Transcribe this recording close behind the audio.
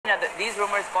These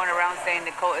rumors going around saying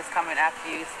Nicole is coming after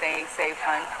you. Stay safe,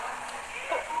 hun.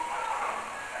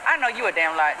 I know you a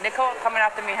damn lie. Nicole coming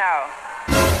after me how?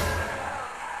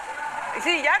 You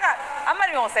see, y'all got... I'm not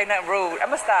even gonna say nothing rude. I'm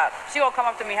gonna stop. She gonna come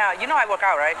up to me how? You know I work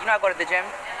out, right? You know I go to the gym.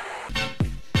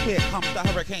 Here comes the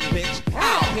hurricane, bitch.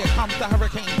 Here comes the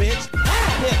hurricane, bitch.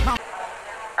 Here comes...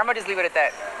 I'm gonna just leave it at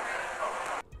that.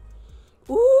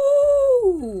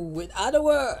 Ooh, with other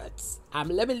words,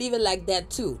 let me leave it like that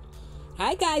too.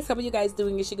 Hi guys, how are you guys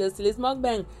doing? It's your girl Silly's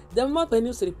Mukbang, the Mukbang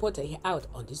news reporter here out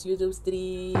on this YouTube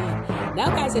stream. Now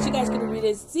guys, as you guys can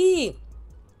really see,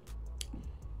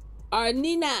 our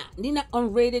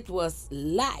Ninaunrated was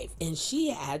live, and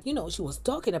she had, she was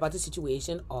talking about the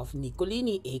situation of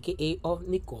Nicolini, aka of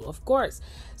Nicole, of course.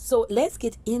 So let's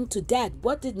get into that.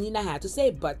 What did Nina have to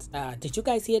say? But did you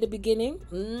guys hear the beginning?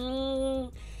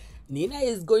 Nina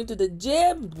is going to the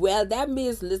gym. Well, that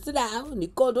means, listen out,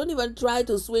 Nicole, don't even try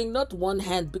to swing not one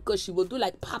hand, because she will do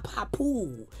like papa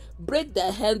poo. Break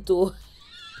the hand to...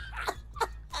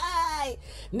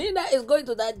 Nina is going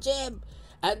to that gym.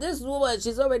 And this woman,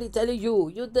 she's already telling you,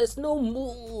 there's no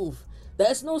move.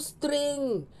 There's no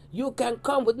string. You can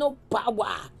come with no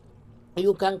power.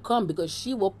 You can come because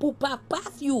she will poop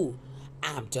past you.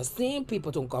 I'm just saying,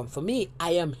 people don't come for me.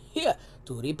 I am here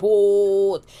to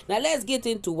report. Now let's get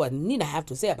into what Nina have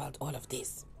to say about all of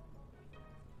this.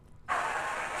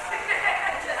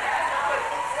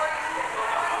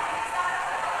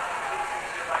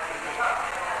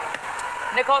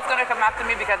 Nicole's gonna come after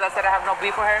me because I said I have no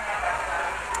beef with her.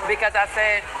 Because I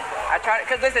said,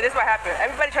 because listen, this is what happened.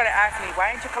 Everybody tried to ask me,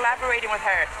 why aren't you collaborating with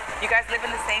her? You guys live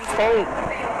in the same state.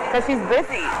 Because she's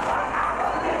busy.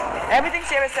 Everything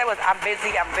she ever said was, I'm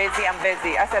busy, I'm busy, I'm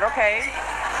busy. I said, okay,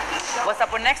 what's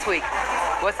up with next week?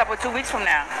 What's up with 2 weeks from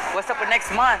now? What's up with next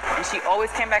month? And she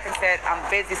always came back and said, I'm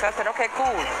busy. So I said, okay,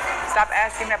 cool. Stop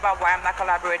asking me about why I'm not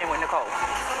collaborating with Nicole.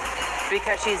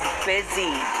 Because she's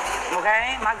busy,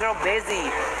 okay? My girl busy.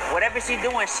 Whatever she's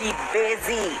doing, she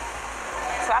busy.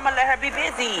 So I'm gonna let her be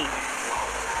busy.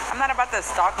 I'm not about to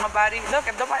stalk nobody. Look,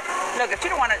 if she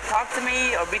don't want to talk to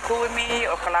me or be cool with me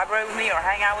or collaborate with me or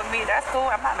hang out with me, that's cool.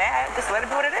 I'm not mad. Just let it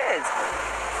be what it is.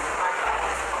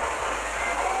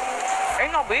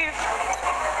 Ain't no beef.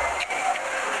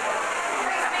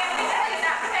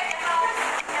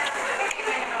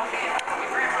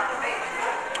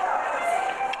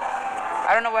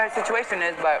 I don't know what her situation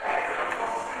is, but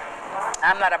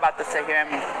I'm not about to sit here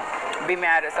and be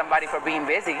mad at somebody for being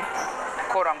busy,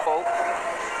 quote unquote.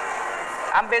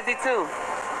 I'm busy too.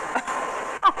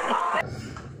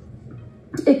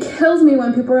 It kills me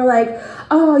when people are like,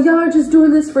 oh, y'all are just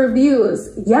doing this for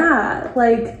views. Yeah,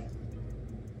 like,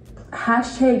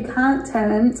 hashtag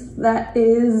content, that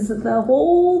is the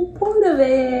whole point of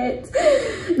it.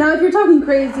 Now, if you're talking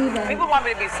crazy, then... People want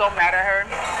me to be so mad at her.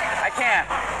 I can't.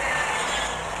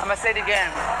 I'm gonna say it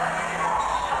again.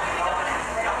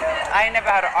 I ain't never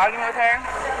had an argument with her,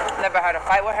 never had a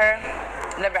fight with her,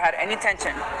 never had any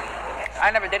tension. I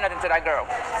never did nothing to that girl.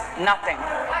 Nothing.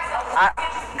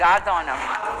 God's on them.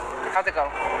 How's it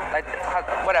go? Like,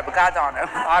 whatever, God's on them.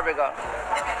 There we go.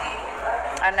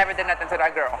 I never did nothing to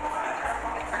that girl.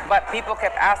 But people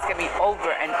kept asking me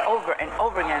over and over and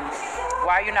over again,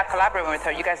 why are you not collaborating with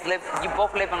her? You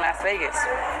both live in Las Vegas.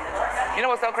 You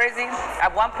know what's so crazy?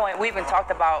 At one point, we even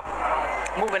talked about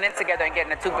moving in together and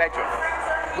getting a 2-bedroom.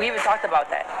 We even talked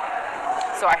about that.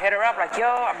 So I hit her up like, yo,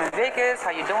 I'm in Vegas.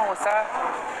 How you doing? What's up?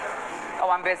 Oh,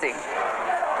 I'm busy.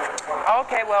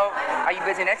 Okay, well, are you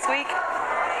busy next week?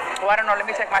 Well, I don't know. Let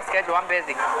me check my schedule. I'm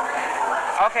busy.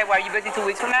 Okay, well, are you busy 2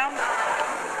 weeks from now?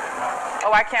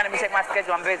 Oh, I can't. Let me check my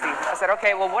schedule. I'm busy. I said,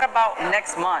 okay, well, what about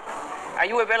next month? Are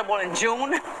you available in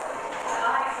June?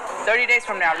 30 days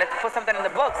from now. Let's put something in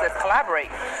the books. Let's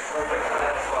collaborate.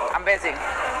 I'm busy.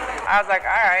 I was like,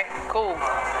 all right, cool.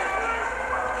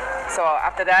 So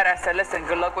after that, I said, listen,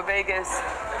 good luck with Vegas.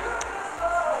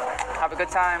 Have a good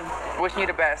time. Wishing you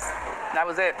the best. That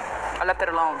was it. I left it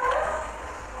alone.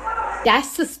 That's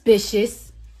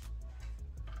suspicious.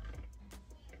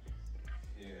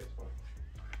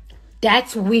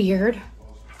 That's weird.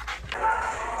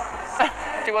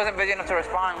 She wasn't busy enough to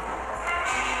respond.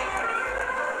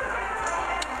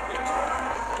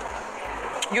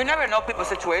 You never know people's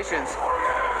situations.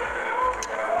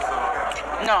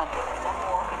 No.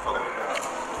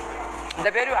 The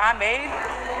video I made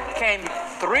came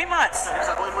 3 months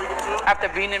after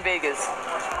being in Vegas.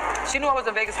 She knew I was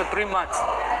in Vegas for 3 months.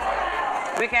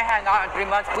 We can't hang out in 3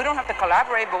 months. We don't have to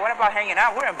collaborate, but what about hanging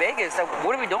out? We're in Vegas, so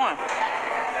what are we doing?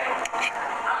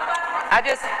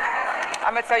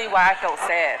 I'm gonna tell you why I felt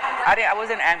sad. I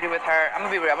wasn't angry with her. I'm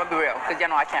gonna be real, because you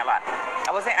know I can't lie. I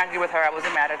I wasn't angry with her. I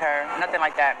wasn't mad at her. Nothing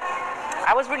like that.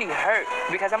 I was really hurt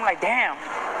because I'm like, damn.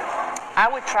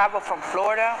 I would travel from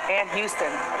Florida and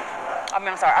Houston. I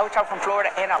would travel from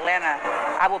Florida and Atlanta.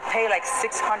 I would pay like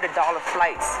 $600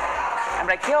 flights. I'm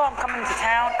like, yo, I'm coming to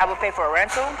town. I would pay for a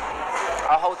rental,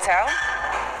 a hotel,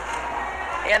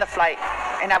 and a flight.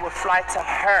 And I would fly to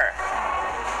her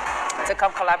to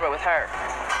come collaborate with her.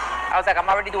 I was like,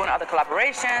 I'm already doing other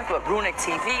collaborations with Runic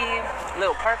TV,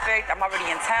 Little Perfect. I'm already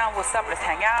in town. What's up? Let's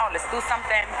hang out. Let's do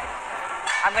something.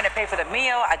 I'm going to pay for the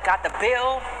meal. I got the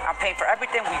bill. I'm paying for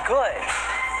everything. We good.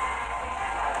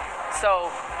 So,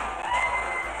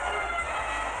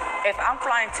 if I'm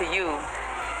flying to you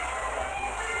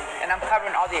and I'm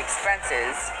covering all the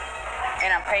expenses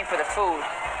and I'm paying for the food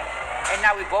and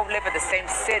now we both live in the same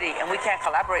city and we can't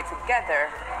collaborate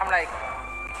together, I'm like,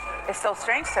 it's so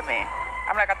strange to me.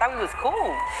 I'm like, I thought we was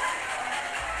cool.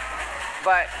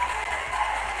 But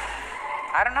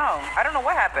I don't know. I don't know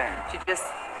what happened. She's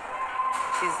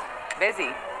busy.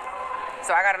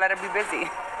 So I gotta let her be busy.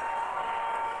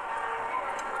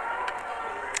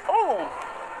 Oh,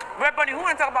 Red Bunny, who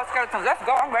wanna talk about skeletons? Let's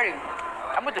go, I'm ready.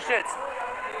 I'm with the shits.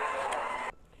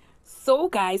 So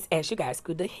guys, as you guys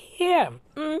could hear,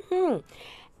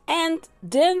 and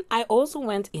then I also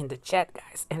went in the chat,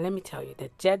 guys, and let me tell you, the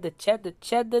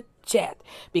chat,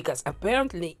 because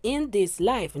apparently in this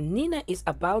live, Nina is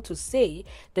about to say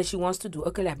that she wants to do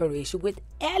a collaboration with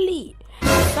Elli.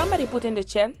 Somebody put in the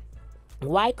chat,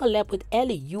 why collab with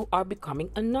Elli? You are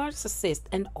becoming a narcissist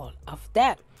and all of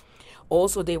that.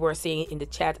 Also, they were saying in the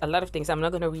chat a lot of things. I'm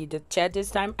not going to read the chat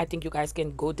this time. I think you guys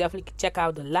can go definitely check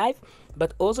out the live,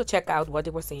 but also check out what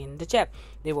they were saying in the chat.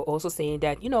 They were also saying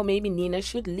that, you know, maybe Nina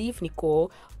should leave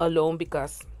Nicole alone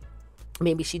because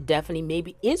maybe she definitely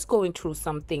maybe is going through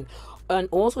something. And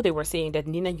also they were saying that,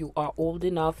 Nina, you are old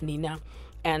enough, Nina,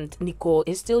 and Nicole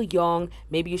is still young.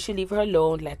 Maybe you should leave her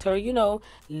alone. Let her, you know,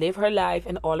 live her life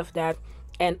and all of that.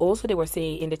 And also they were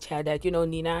saying in the chat that, you know,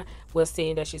 Nina was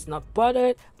saying that she's not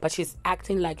bothered, but she's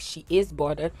acting like she is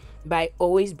bothered by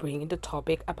always bringing the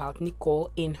topic about Nicole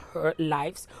in her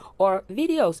lives or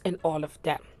videos and all of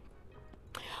that.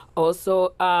 Also,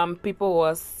 people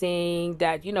was saying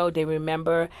that, you know, they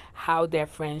remember how their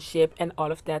friendship and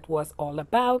all of that was all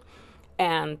about.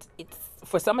 And it's,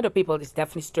 for some of the people, it's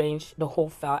definitely strange. The whole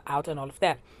fell out and all of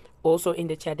that. Also in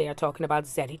the chat, they are talking about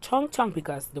Zaddy Chong Chong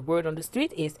because the word on the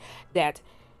street is that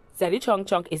Zaddy Chong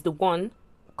Chong is the one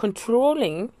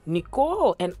controlling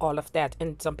Nicole and all of that.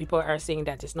 And some people are saying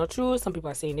that it's not true. Some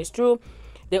people are saying it's true.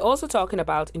 They're also talking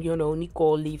about, you know,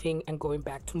 Nicole leaving and going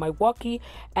back to Milwaukee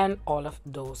and all of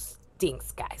those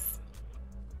things, guys.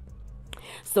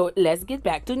 So let's get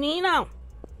back to Nina.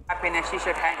 Happiness, she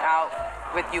should hang out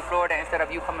with you, Florida, instead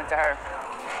of you coming to her.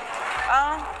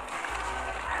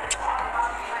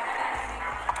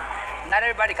 Not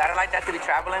everybody got it like that to be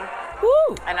traveling.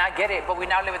 Woo! And I get it, but we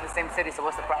now live in the same city, so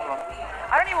what's the problem?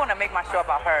 I don't even want to make my show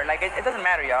about her. Like, it doesn't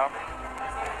matter, y'all.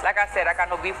 Like I said, I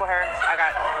got no beef with her. I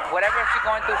got whatever she's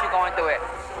going through it.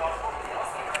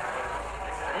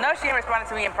 No, she ain't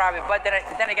responding to me in private, but then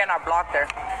again, I blocked her.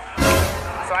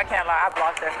 So I can't lie, I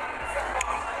blocked her.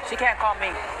 She can't call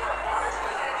me.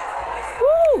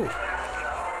 Woo!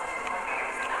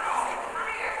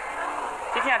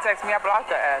 She can't text me, I blocked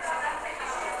her ass.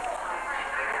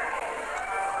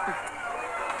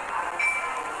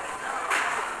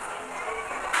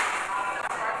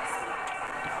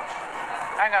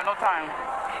 I ain't got no time.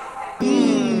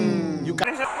 You got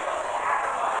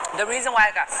The reason why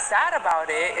I got sad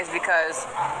about it is because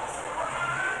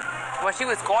when she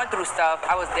was going through stuff,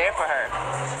 I was there for her,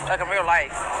 like in real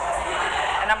life.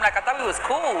 And I'm like, I thought we was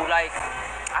cool. Like,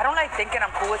 I don't like thinking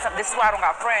I'm cool with something. This is why I don't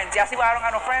got friends. Y'all see why I don't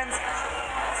got no friends?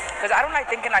 Because I don't like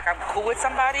thinking like I'm cool with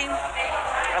somebody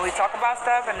and we talk about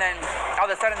stuff and then all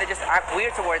of a sudden they just act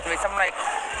weird towards me. So I'm like,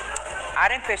 I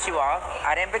didn't piss you off.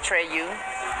 I didn't betray you.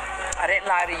 I didn't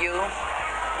lie to you.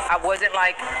 I wasn't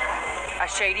like a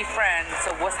shady friend.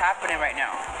 So what's happening right now?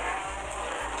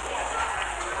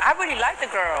 I really like the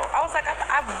girl. I was like,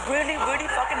 I really, really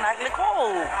fucking like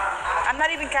Nicole. I'm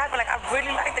not even capping, like I really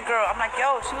like the girl. I'm like,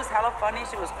 yo, she was hella funny.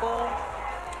 She was cool.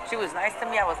 She was nice to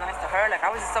me. I was nice to her. Like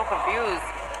I was just so confused.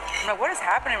 I'm like, what is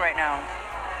happening right now?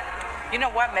 You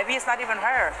know what? Maybe it's not even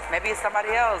her. Maybe it's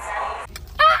somebody else.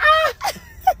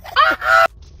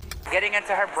 Getting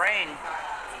into her brain.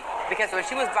 Because when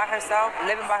she was by herself,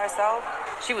 living by herself,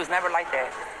 she was never like that.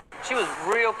 She was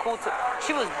real cool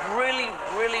she was really,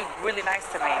 really, really nice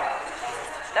to me.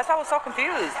 That's why I was so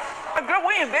confused. Like, girl,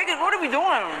 we in Vegas, what are we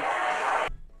doing?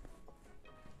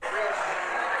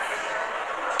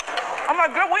 I'm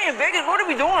like, girl, we in Vegas, what are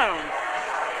we doing?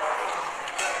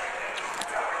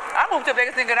 I'm moved to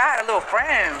Vegas thinking I had a little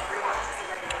friend.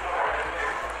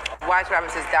 White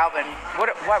Rabbit says Dalvin.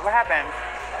 What happened?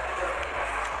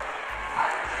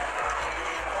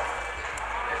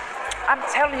 I'm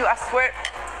telling you, I swear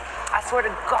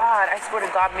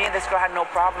to God, me and this girl had no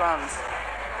problems.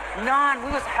 None.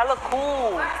 We was hella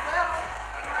cool.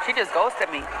 She just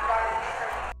ghosted me.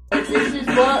 This is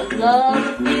what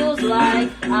love feels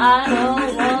like. I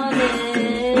don't want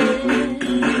it.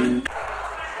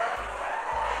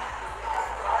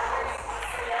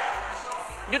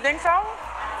 You think so?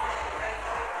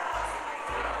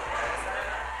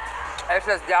 It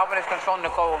says Dalvin is controlling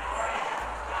Nicole.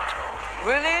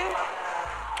 Really?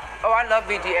 Oh, I love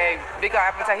VGA. Big guy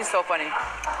appetite, he's so funny.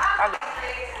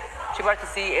 She wanted to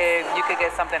see if you could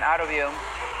get something out of you.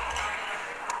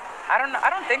 I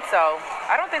don't think so.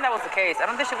 I don't think that was the case. I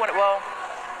don't think she wanted, well,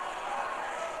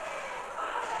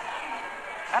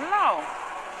 I don't know.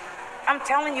 I'm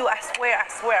telling you, I swear,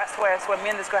 me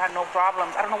and this girl had no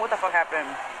problems. I don't know what the fuck happened.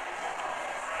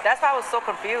 That's why I was so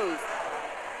confused.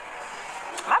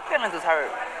 My feelings was hurt.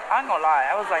 I ain't gonna lie.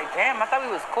 I was like, damn, I thought we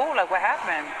was cool. Like, what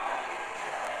happened?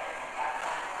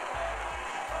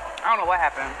 I don't know what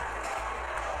happened.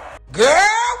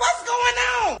 Girl, what's going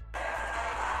on?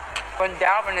 When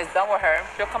Dalvin is done with her,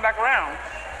 she'll come back around.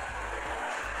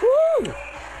 Woo!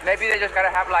 Maybe they just gotta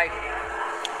have like,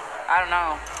 I don't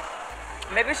know.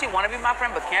 Maybe she wanna be my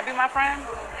friend but can't be my friend.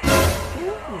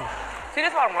 See,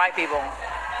 that's why I don't like people.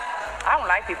 I don't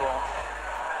like people.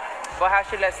 But how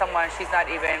she let someone she's not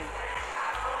even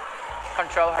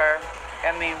control her?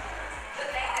 I mean,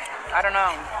 I don't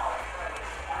know.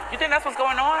 You think that's what's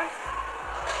going on?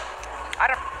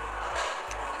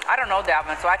 I don't know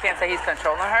Dalvin, so I can't say he's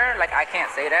controlling her. Like, I can't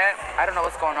say that. I don't know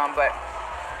what's going on, but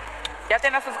yeah, I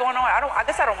think that's what's going on. I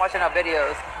guess I don't watch enough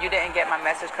videos. You didn't get my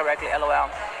message correctly, LOL.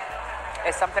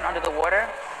 Is something under the water?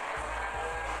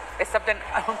 Is something,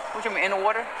 what you mean, in the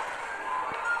water?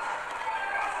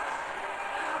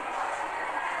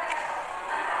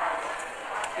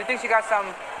 You think she got some?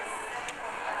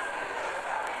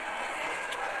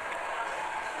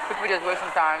 People just wait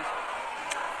sometimes.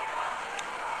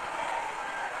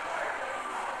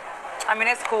 I mean,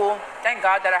 it's cool. Thank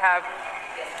God that I have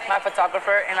my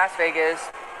photographer in Las Vegas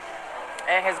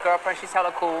and his girlfriend. She's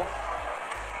hella cool.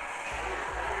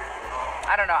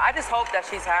 I don't know. I just hope that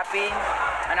she's happy,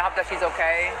 and I hope that she's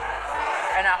okay,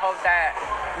 and I hope that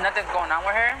nothing's going on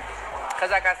with her. Cause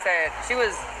like I said, she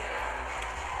was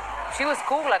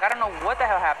cool. Like, I don't know what the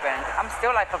hell happened. I'm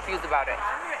still like confused about it.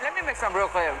 Let me make something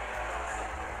real clear.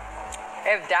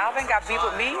 If Dalvin got beef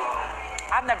with me,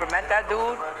 I've never met that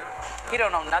dude. He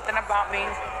don't know nothing about me.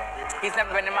 He's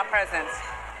never been in my presence.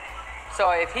 So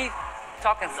if he's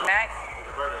talking smack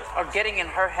or getting in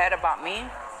her head about me,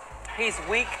 he's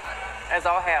weak as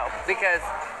all hell. Because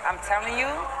I'm telling you,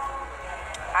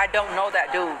 I don't know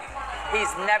that dude.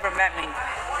 He's never met me.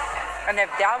 And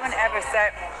if Dalvin ever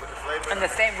sat in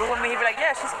the same room with me, he'd be like,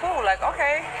 yeah, she's cool. Like,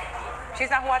 okay, she's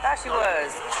not who I thought she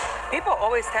was. People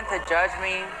always tend to judge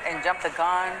me and jump the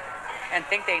gun and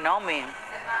think they know me.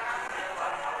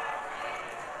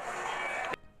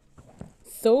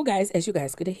 So guys, as you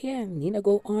guys could hear, Nina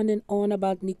go on and on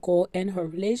about Nicole and her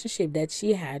relationship that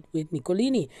she had with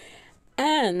Nicolini.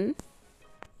 And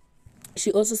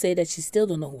she also said that she still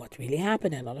don't know what really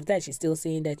happened and all of that. She's still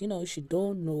saying that, you know, she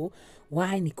don't know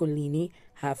why Nicolini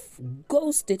have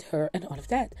ghosted her and all of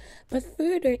that. But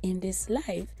further in this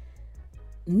live,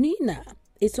 Nina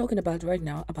is talking about right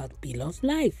now about Beloved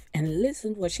Life. And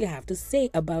listen what she have to say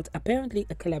about apparently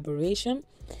a collaboration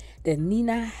that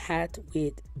Nina had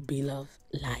with Beloved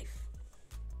Life.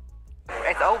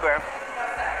 It's over.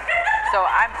 So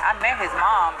I met his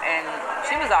mom and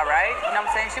she was all right. You know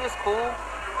what I'm saying? She was cool.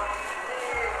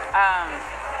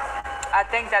 I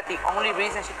think that the only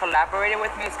reason she collaborated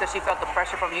with me is because she felt the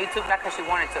pressure from YouTube, not because she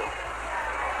wanted to.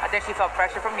 I think she felt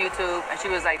pressure from YouTube and she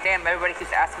was like, damn, everybody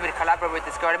keeps asking me to collaborate with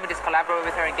this girl. Let me just collaborate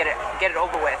with her and get it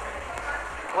over with.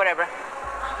 Whatever.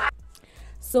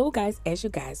 So guys, as you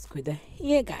guys could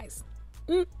hear, guys,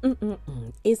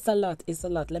 it's a lot,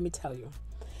 let me tell you.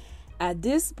 At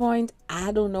this point,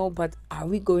 I don't know, but are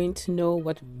we going to know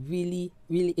what really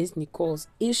is Nicole's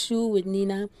issue with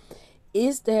Nina?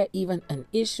 Is there even an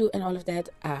issue and all of that?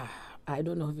 I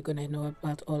don't know if you're gonna know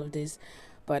about all of this,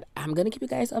 but I'm gonna keep you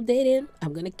guys updated.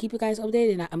 I'm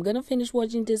gonna finish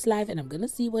watching this live and I'm gonna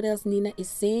see what else Nina is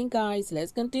saying, guys.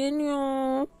 Let's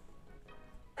continue.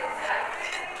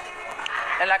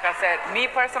 And like I said, me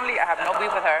personally, I have no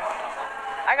beef with her.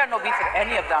 I got no beef with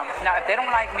any of them. Now, if they don't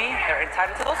like me, they're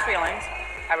entitled to those feelings.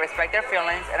 I respect their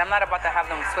feelings, and I'm not about to have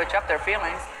them switch up their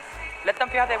feelings. Let them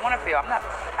feel how they want to feel.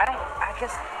 I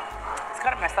guess it's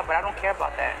kind of messed up, but I don't care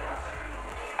about that.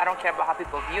 I don't care about how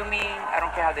people view me. I don't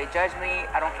care how they judge me.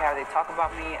 I don't care how they talk about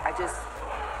me.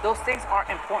 Those things aren't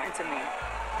important to me.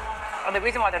 And the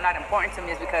reason why they're not important to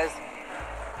me is because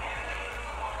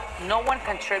no one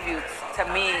contributes to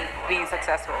me being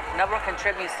successful. No one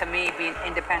contributes to me being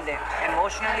independent,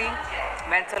 emotionally,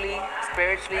 mentally,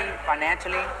 spiritually,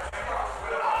 financially.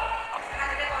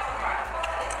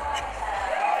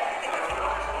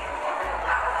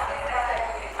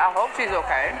 I hope she's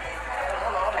okay,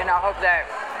 and I hope that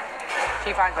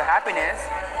she finds her happiness.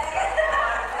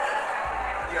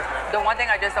 The one thing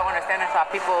I just don't understand is how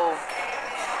people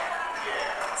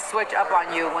switch up on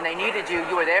you. When they needed you,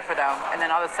 you were there for them, and then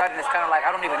all of a sudden it's kind of like,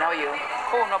 I don't even know you.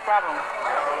 Cool, no problem.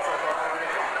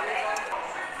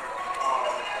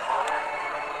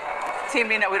 Team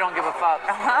Nina, we don't give a fuck.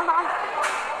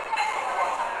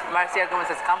 Marcia Gomez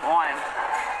says, come on.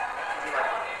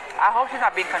 I hope she's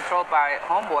not being controlled by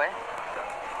homeboy.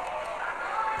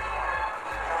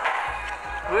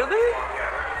 Really?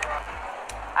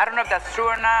 I don't know if that's true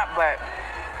or not, but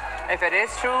if it is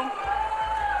true,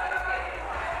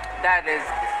 that is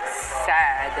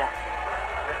sad.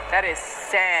 That is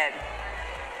sad.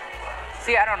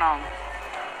 See, I don't know.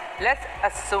 Let's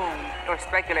assume or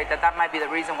speculate that that might be the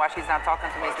reason why she's not talking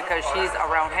to me, is because she's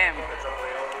around him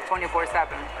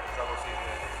 24/7.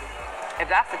 If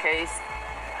that's the case,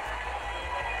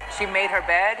 she made her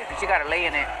bed, she gotta lay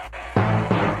in it.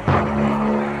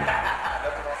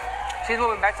 She's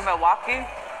moving back to Milwaukee.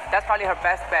 That's probably her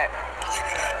best bet.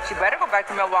 She better go back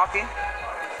to Milwaukee,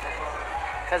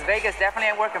 because Vegas definitely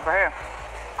ain't working for her.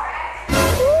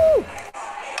 Woo!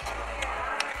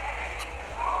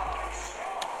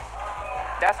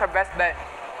 That's her best bet.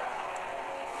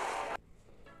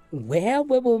 Well,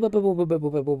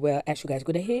 as you guys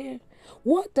gonna hear,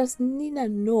 what does Nina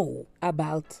know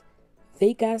about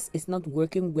Vegas is not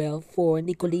working well for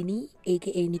Nicolini,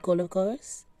 aka Nicole, of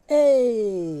course?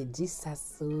 Hey,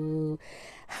 Jesus.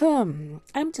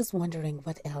 I'm just wondering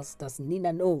what else does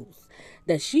Nina knows,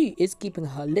 that she is keeping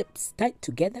her lips tight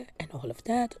together and all of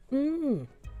that.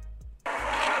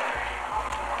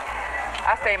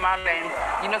 I stay in my lane.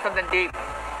 You know something deep?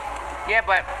 Yeah,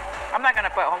 but I'm not gonna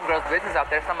put homegirl's business out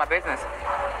there. It's not my business.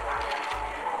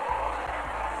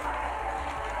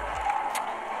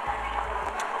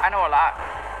 I know a lot.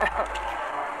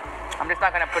 I'm just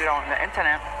not gonna put it on the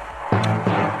internet.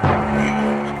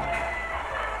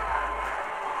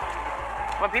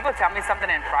 When people tell me something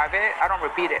in private, I don't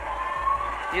repeat it.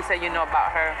 You say you know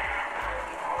about her.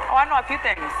 Oh, I know a few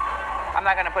things. I'm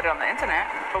not gonna put it on the internet.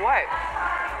 For what?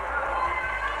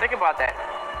 Think about that.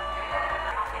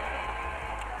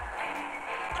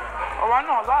 Oh, I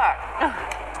know a lot.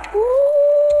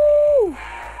 Woo!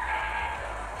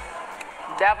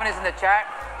 Dalvin is in the chat.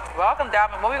 Welcome,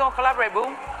 Dalvin. When we gonna collaborate, boo?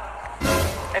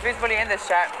 If he's really in this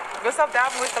chat. What's up,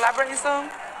 Dalvin? We collaborating soon?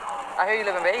 I hear you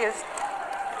live in Vegas.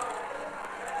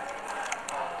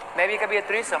 Maybe it could be a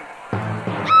threesome.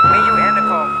 Me, you, and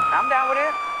Nicole. I'm down with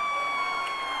it.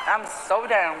 I'm so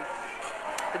down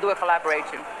to do a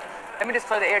collaboration. Let me just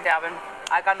clear the air, Dalvin.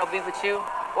 I got no beef with you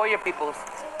or your peoples.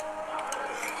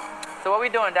 So what we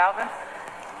doing, Dalvin?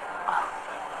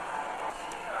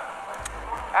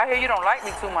 I hear you don't like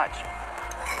me too much.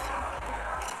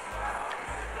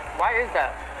 Why is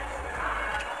that?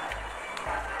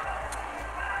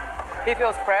 He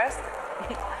feels pressed?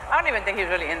 I don't even think he's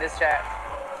really in this chat.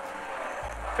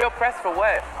 Feel pressed for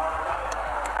what?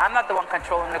 I'm not the one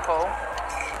controlling Nicole.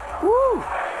 Woo!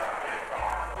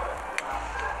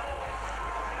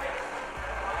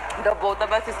 The both of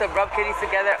us used to rub kitties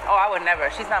together. Oh, I would never.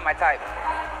 She's not my type.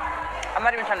 I'm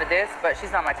not even trying to diss, but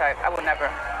she's not my type. I would never.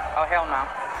 Oh, hell no.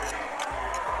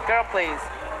 Girl, please.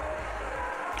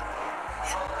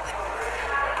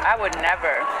 I would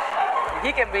never.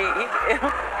 He can be,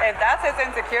 if that's his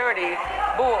insecurity,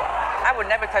 boo, I would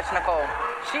never touch Nicole.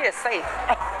 She is safe.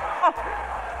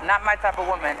 Not my type of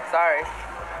woman, sorry.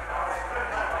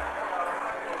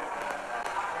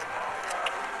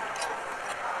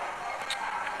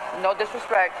 No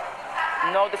disrespect,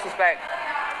 no disrespect.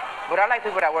 But I like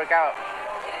people that work out.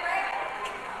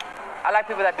 I like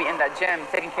people that be in that gym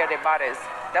taking care of their bodies.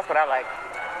 That's what I like.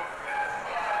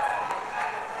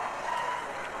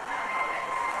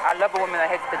 I love a woman that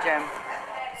hits the gym.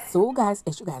 So guys,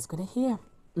 as you guys gonna hear,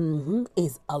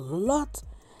 is a lot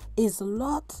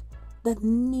that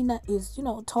Nina is,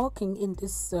 talking in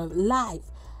this live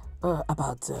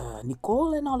about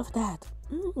Nicole and all of that.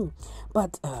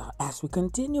 But as we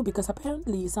continue, because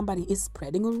apparently somebody is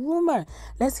spreading a rumor.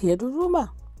 Let's hear the rumor.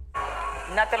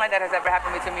 Nothing like that has ever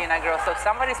happened between me and that girl. So if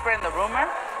somebody's spreading the rumor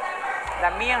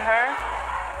that me and her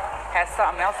has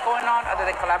something else going on other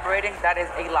than collaborating, that is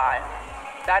a lie.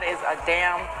 That is a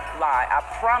damn lie. I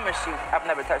promise you, I've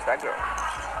never touched that girl.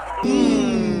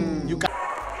 You got.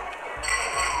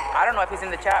 I don't know if he's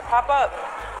in the chat. Pop up.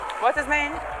 What's his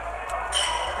name?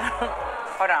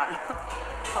 Hold on.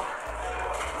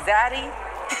 Zaddy.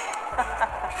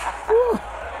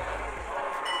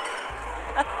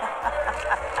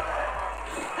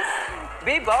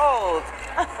 Be bold.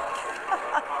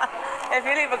 If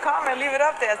you leave a comment, leave it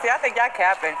up there. See, I think y'all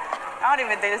capping. I don't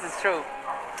even think this is true.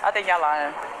 I think y'all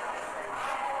lying.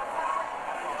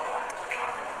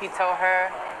 He told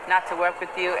her not to work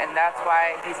with you, and that's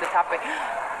why he's the topic.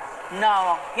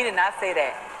 No, he did not say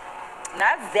that.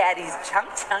 Not Zaddy's chunk.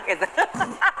 Is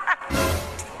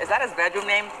that his bedroom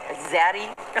name? Zaddy?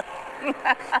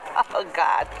 Oh,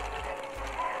 God.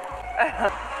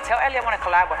 Tell Elli I want to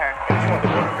collab with her.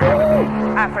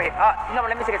 I'm afraid. No,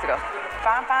 let me take it to go.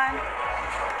 Fine.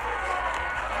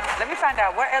 Let me find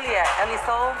out where Elli at. Elli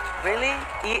Soul? Really?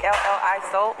 E-L-L-I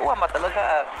Soul? Oh, I'm about to look her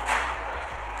up.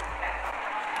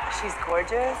 She's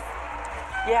gorgeous.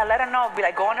 Yeah, let her know. Be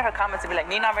like, go under her comments and be like,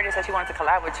 Ninaunrated said she wanted to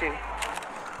collab with you.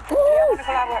 Yeah, I want to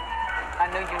collab with her. I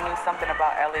knew you knew something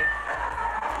about Elli.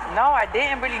 No, I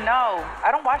didn't really know.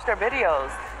 I don't watch their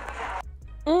videos.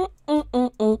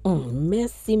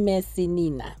 Messy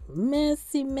Nina.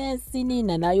 Messy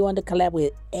Nina. Now you want to collab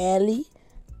with Elli?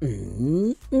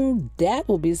 That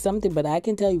will be something, but I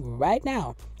can tell you right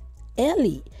now,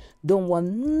 Elli don't want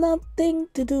nothing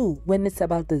to do when it's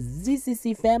about the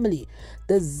ZCC family,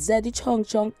 the Zaddy Chong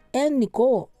and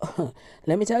Nicole.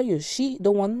 Let me tell you, she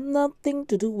don't want nothing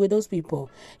to do with those people.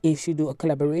 If she do a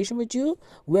collaboration with you,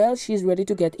 well, she's ready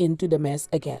to get into the mess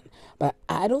again. But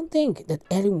I don't think that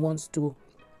Elli wants to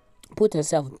put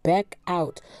herself back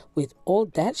out with all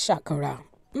that shock around.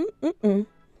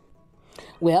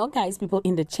 Well, guys, people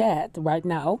in the chat right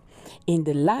now in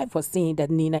the live was saying that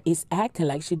Nina is acting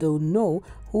like she don't know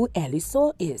who Elli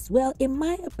Soul is. Well, in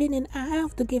my opinion, I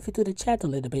have to give it to the chat a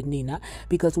little bit, Nina,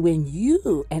 because when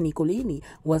you and Nicolini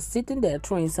was sitting there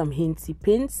throwing some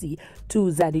hintsy-pinsy to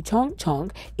Zaddy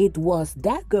Chong, it was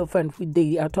that girlfriend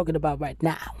they are talking about right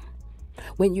now.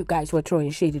 When you guys were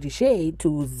throwing shade to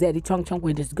Zaddy Chong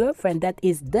with his girlfriend, that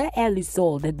is the Elli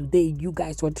Soul that you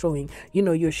guys were throwing,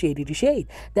 your shade to shade.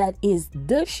 That is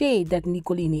the shade that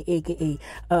Nicolini, aka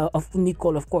of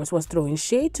Nicole, of course, was throwing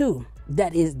shade to.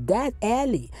 That is that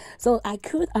Elli. So I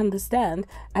could understand,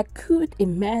 I could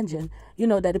imagine,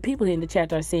 that the people in the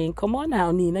chat are saying, come on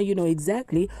now, Nina, you know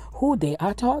exactly who they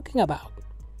are talking about.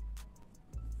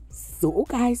 So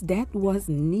guys, that was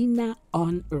Ninaunrated.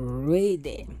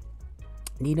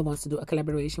 Nina wants to do a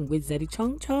collaboration with Zaddy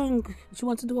Chong. She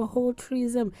wants to do a whole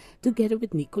threesome together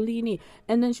with Nicolini.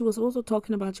 And then she was also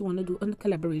talking about she wanted to do a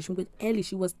collaboration with Elli.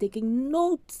 She was taking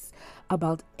notes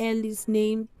about Elli's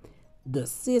name, the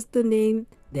sister name,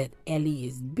 that Elli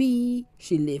is B.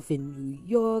 She lives in New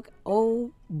York.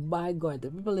 Oh my God. The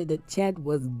people in the chat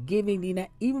was giving Nina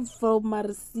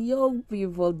information,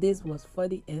 people. This was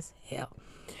funny as hell.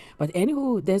 But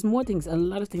anywho, there's more things. A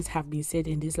lot of things have been said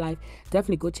in this live.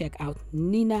 Definitely go check out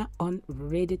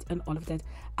Ninaunrated and all of that.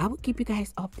 I will keep you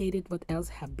guys updated what else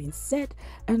have been said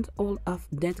and all of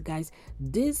that, guys.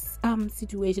 This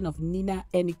situation of Nina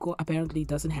and Nicole apparently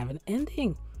doesn't have an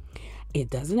ending. It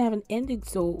doesn't have an ending,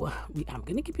 so I'm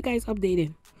gonna keep you guys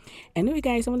updated. Anyway,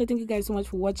 guys, I want to thank you guys so much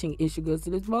for watching. It's your girl,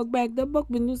 Let's Walk Back, the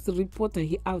Bugby News reporter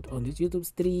here out on this YouTube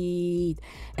street.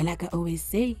 And like I always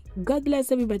say, God bless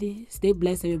everybody, stay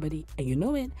blessed everybody, and you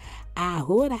know it.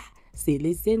 Ahora, see,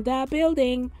 listen to the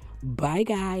building. Bye,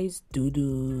 guys.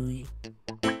 Doo-doo.